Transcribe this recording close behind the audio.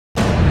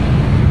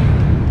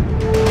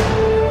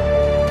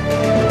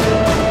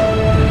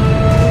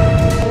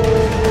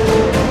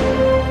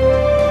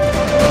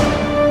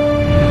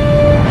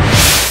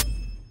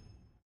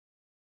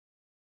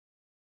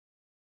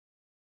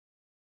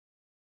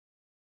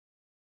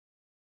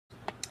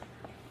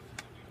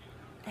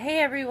Hey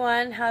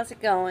everyone, how's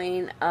it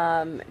going?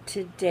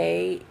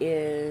 Today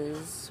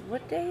is,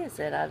 what day is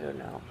it? I don't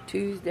know.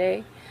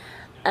 Tuesday.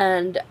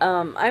 And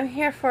I'm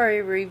here for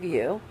a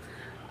review.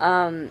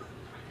 Um,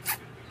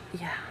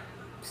 yeah.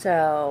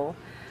 So,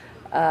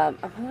 I'm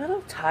a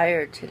little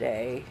tired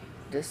today.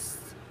 Just,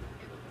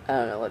 I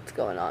don't know what's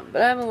going on,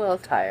 but I'm a little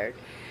tired.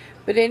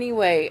 But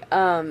anyway,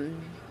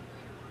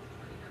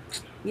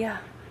 yeah.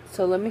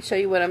 So let me show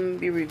you what I'm going to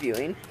be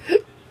reviewing.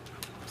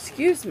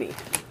 Excuse me.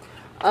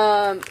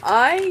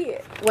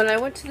 When I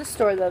went to the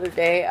store the other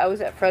day, I was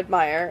at Fred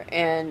Meyer,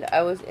 and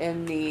I was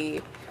in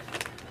the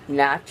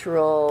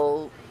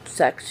natural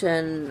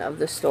section of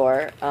the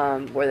store,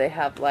 where they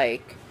have,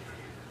 like,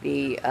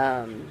 the,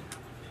 I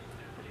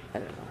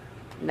don't know,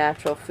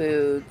 natural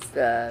foods,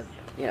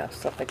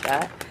 stuff like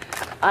that.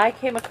 I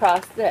came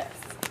across this.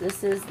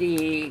 This is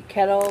the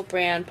Kettle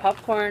brand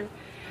popcorn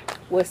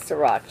with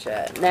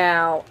sriracha.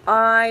 Now,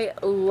 I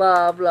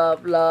love,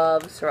 love,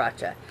 love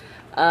sriracha.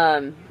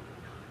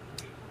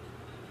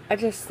 I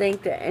just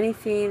think that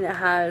anything that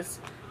has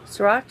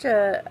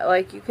sriracha,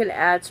 like, you can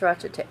add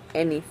sriracha to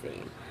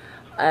anything.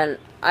 And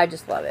I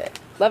just love it.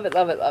 Love it,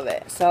 love it, love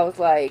it. So I was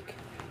like,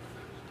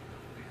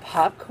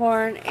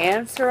 popcorn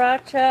and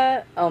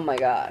sriracha? Oh my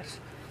gosh.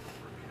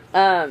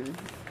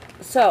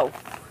 So,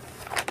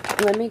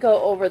 let me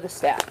go over the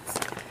stats.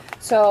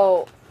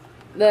 So,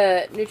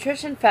 the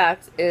nutrition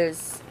facts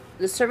is,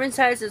 the serving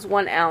size is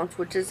 1 ounce,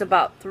 which is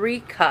about 3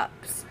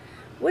 cups.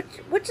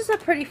 Which is a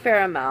pretty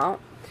fair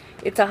amount.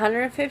 It's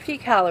 150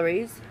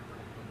 calories,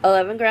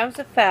 11 grams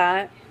of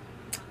fat,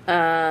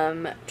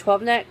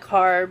 12 net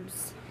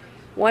carbs,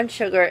 1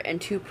 sugar,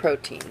 and 2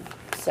 protein.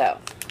 So,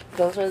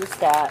 those are the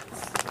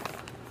stats.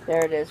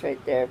 There it is right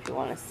there if you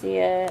want to see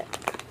it.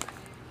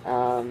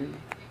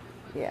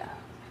 Yeah.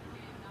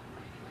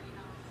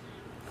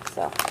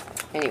 So,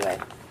 anyway.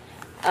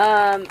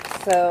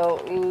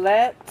 So,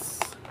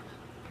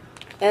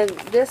 and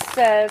this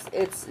says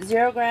it's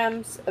 0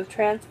 grams of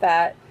trans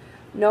fat,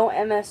 no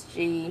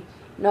MSG,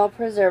 no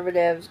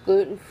preservatives,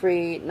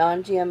 gluten-free,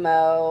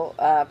 non-GMO,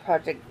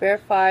 project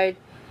verified,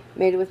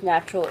 made with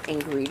natural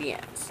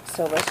ingredients.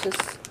 So let's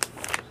just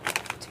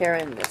tear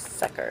in this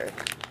sucker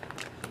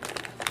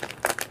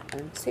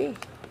and see.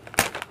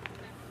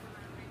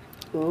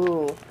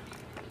 Ooh,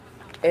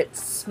 it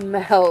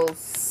smells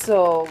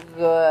so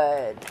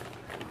good.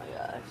 Oh my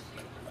gosh.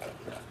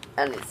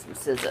 I need some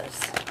scissors.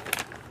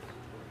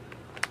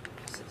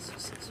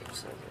 Scissors.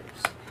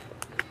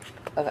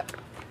 Okay.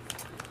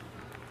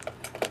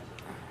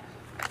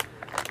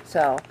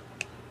 So,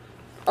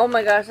 oh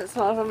my gosh, it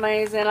smells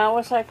amazing. I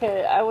wish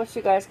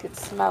you guys could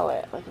smell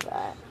it. Look at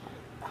that.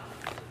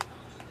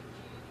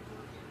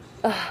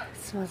 Ugh,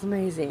 it smells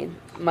amazing.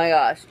 Oh my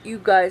gosh, you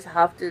guys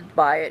have to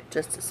buy it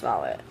just to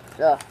smell it.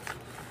 Ugh.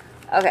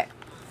 Okay.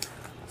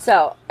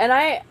 So, and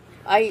I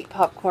eat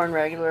popcorn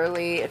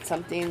regularly. It's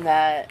something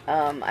that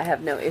I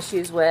have no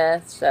issues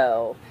with.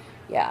 So,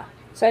 yeah.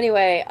 So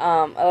anyway,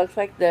 it looks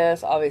like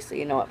this. Obviously,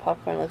 you know what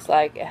popcorn looks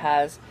like. It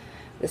has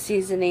the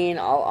seasoning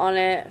all on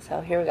it.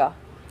 So here we go.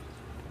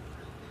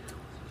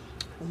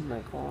 Oh my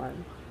god.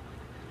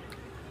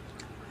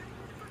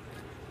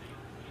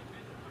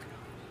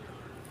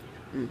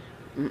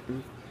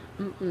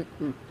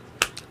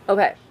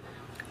 Okay.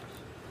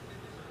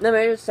 Let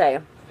me just say,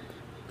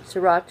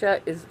 sriracha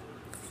is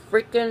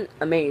freaking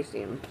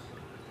amazing.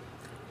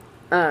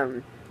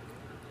 That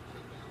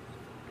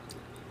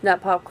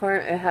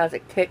popcorn, it has a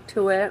kick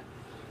to it,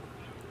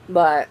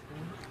 but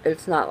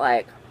it's not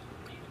like,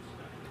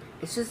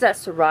 it's just that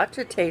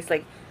sriracha taste.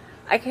 Like,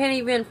 I can't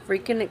even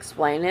freaking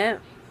explain it,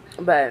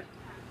 but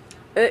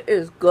it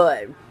is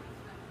good.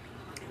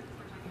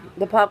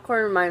 The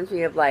popcorn reminds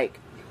me of, like,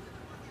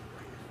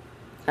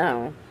 I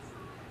don't know,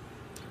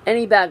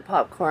 any bag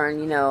popcorn,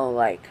 you know,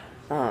 like,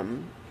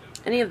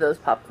 any of those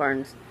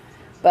popcorns,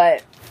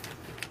 but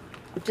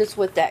just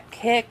with that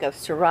kick of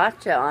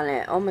sriracha on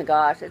it, oh my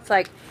gosh, it's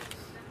like,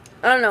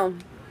 I don't know,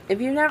 if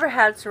you've never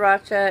had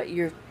sriracha,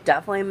 you're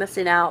definitely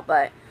missing out,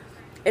 but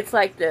it's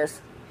like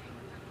this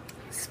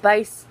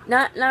spice,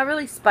 not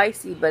really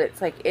spicy, but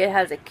it's like, it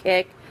has a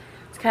kick.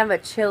 It's kind of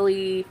a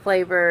chili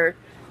flavor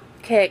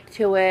kick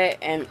to it,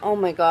 and oh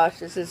my gosh,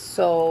 this is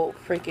so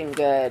freaking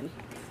good.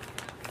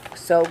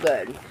 So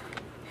good.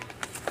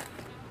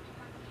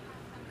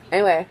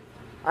 Anyway,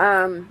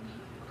 I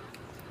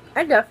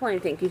definitely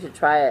think you should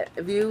try it.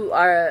 If you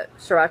are a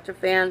sriracha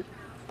fan,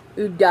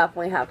 you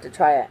definitely have to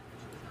try it.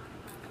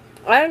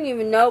 I didn't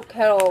even know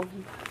Kettle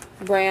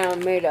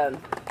brand made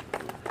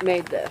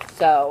this,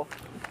 so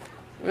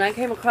when I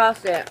came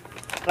across it,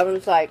 I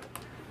was like,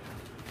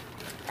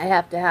 I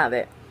have to have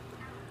it.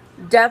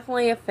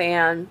 Definitely a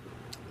fan.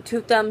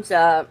 2 thumbs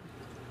up.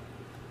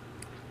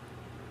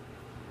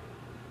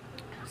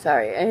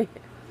 Sorry,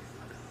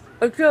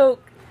 I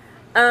choked.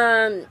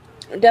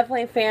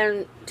 Definitely a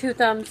fan. 2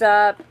 thumbs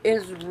up.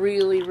 Is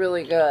really,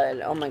 really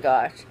good. Oh my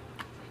gosh.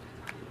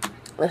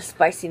 The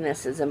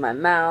spiciness is in my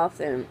mouth,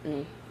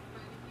 and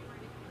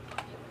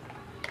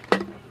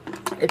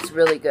it's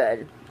really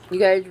good. You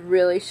guys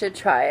really should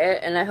try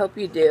it, and I hope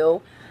you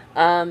do.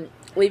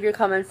 leave your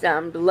comments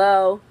down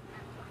below.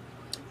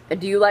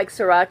 Do you like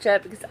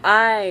sriracha? Because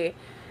I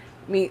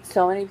meet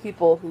so many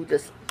people who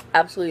just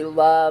absolutely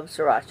love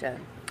sriracha.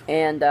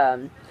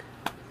 And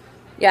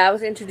yeah, I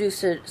was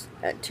introduced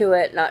to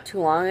it not too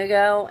long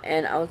ago,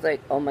 and I was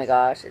like, oh my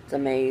gosh, it's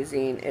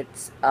amazing.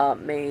 It's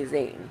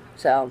amazing.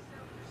 So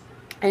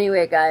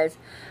anyway, guys,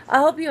 I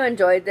hope you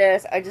enjoyed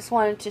this. I just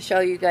wanted to show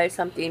you guys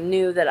something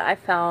new that I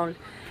found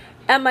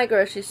at my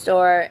grocery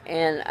store,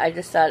 and I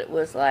just thought it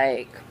was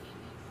like,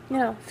 you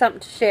know,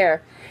 something to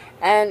share.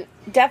 And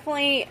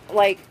definitely,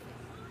 like,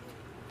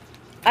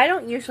 I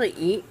don't usually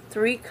eat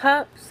 3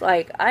 cups.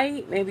 Like, I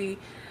eat maybe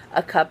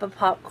a cup of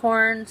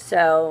popcorn,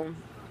 so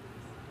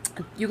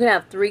you can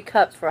have 3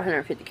 cups for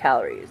 150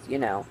 calories, you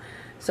know.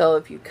 So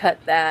if you cut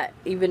that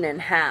even in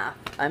half,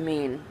 I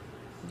mean,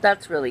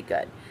 that's really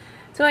good.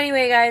 So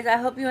anyway, guys, I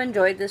hope you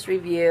enjoyed this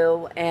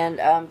review, and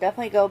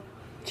definitely go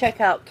check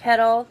out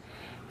Kettle,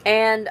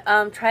 and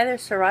try their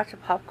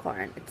sriracha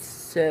popcorn. It's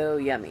so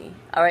yummy.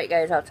 Alright,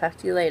 guys, I'll talk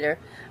to you later.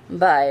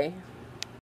 Bye.